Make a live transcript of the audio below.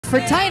for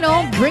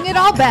Tino, Bring It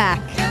All Back.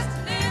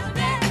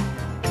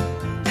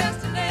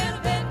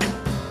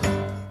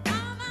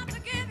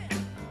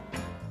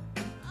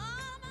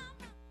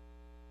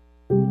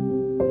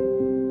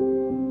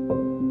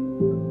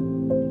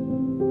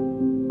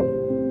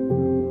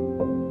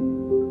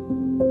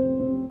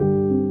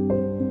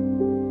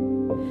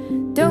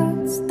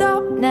 Don't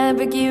stop,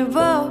 never give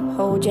up.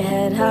 Hold your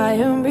head high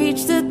and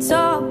reach the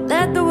top.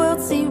 Let the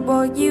world see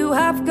what you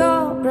have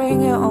got.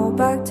 Bring it all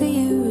back to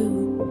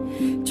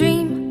you.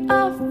 Dream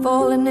of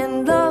falling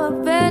in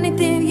love.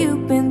 Anything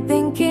you've been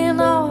thinking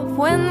of.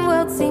 When the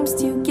world seems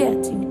to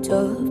get too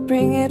tough,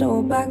 bring it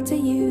all back to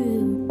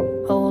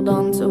you. Hold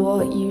on to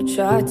what you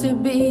try to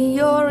be,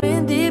 your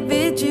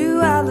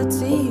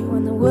individuality.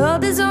 When the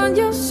world is on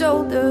your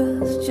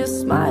shoulders,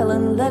 just smile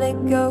and let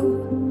it go.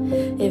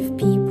 If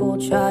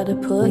people try to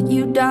put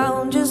you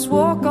down, just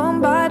walk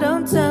on by,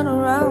 don't turn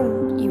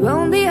around. You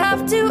only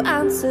have to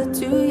answer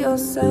to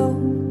yourself.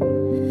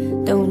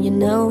 Don't you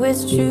know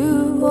it's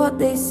true what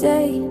they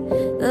say,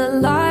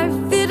 that life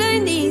it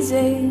ain't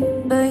easy,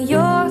 but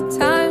your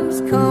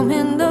time's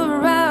coming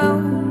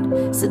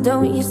around. So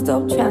don't you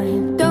stop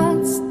trying,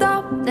 don't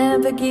stop,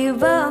 never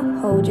give up.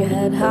 Hold your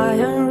head high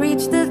and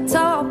reach the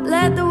top.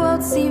 Let the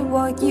world see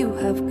what you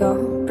have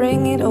got.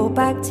 Bring it all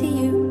back to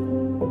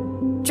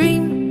you.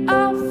 Dream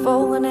of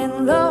falling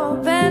in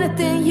love.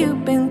 Anything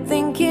you've been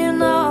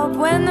thinking of.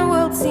 When the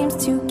world seems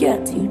to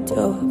get too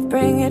tough,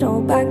 bring it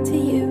all back to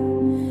you.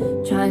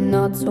 Try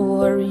not to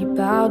worry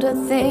about a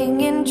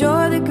thing.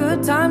 Enjoy the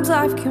good times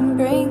life can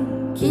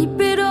bring. Keep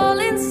it all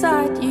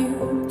inside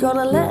you.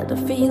 Gotta let the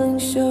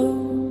feelings show.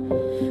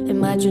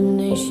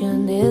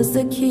 Imagination is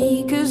the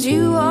key, 'cause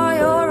you are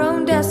your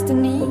own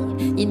destiny.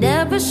 You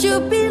never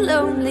should be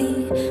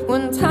lonely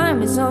when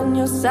time is on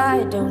your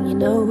side. Don't you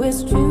know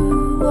it's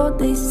true what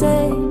they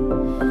say,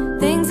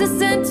 things are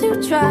sent to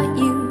try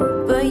you,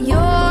 but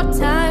your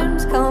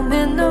time's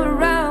coming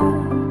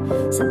around.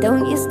 So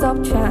don't you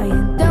stop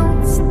trying,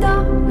 don't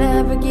stop,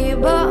 never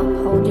give up.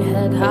 Hold your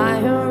head high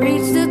and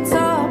reach the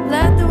top.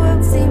 Let the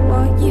world see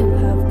what you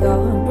have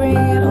got. Bring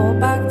it all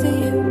back to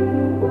you.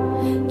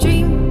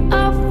 Dream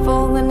of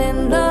falling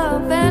in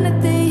love.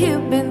 Anything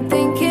you've been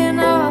thinking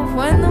of.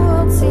 When the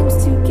world seems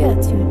to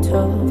get too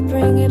tough,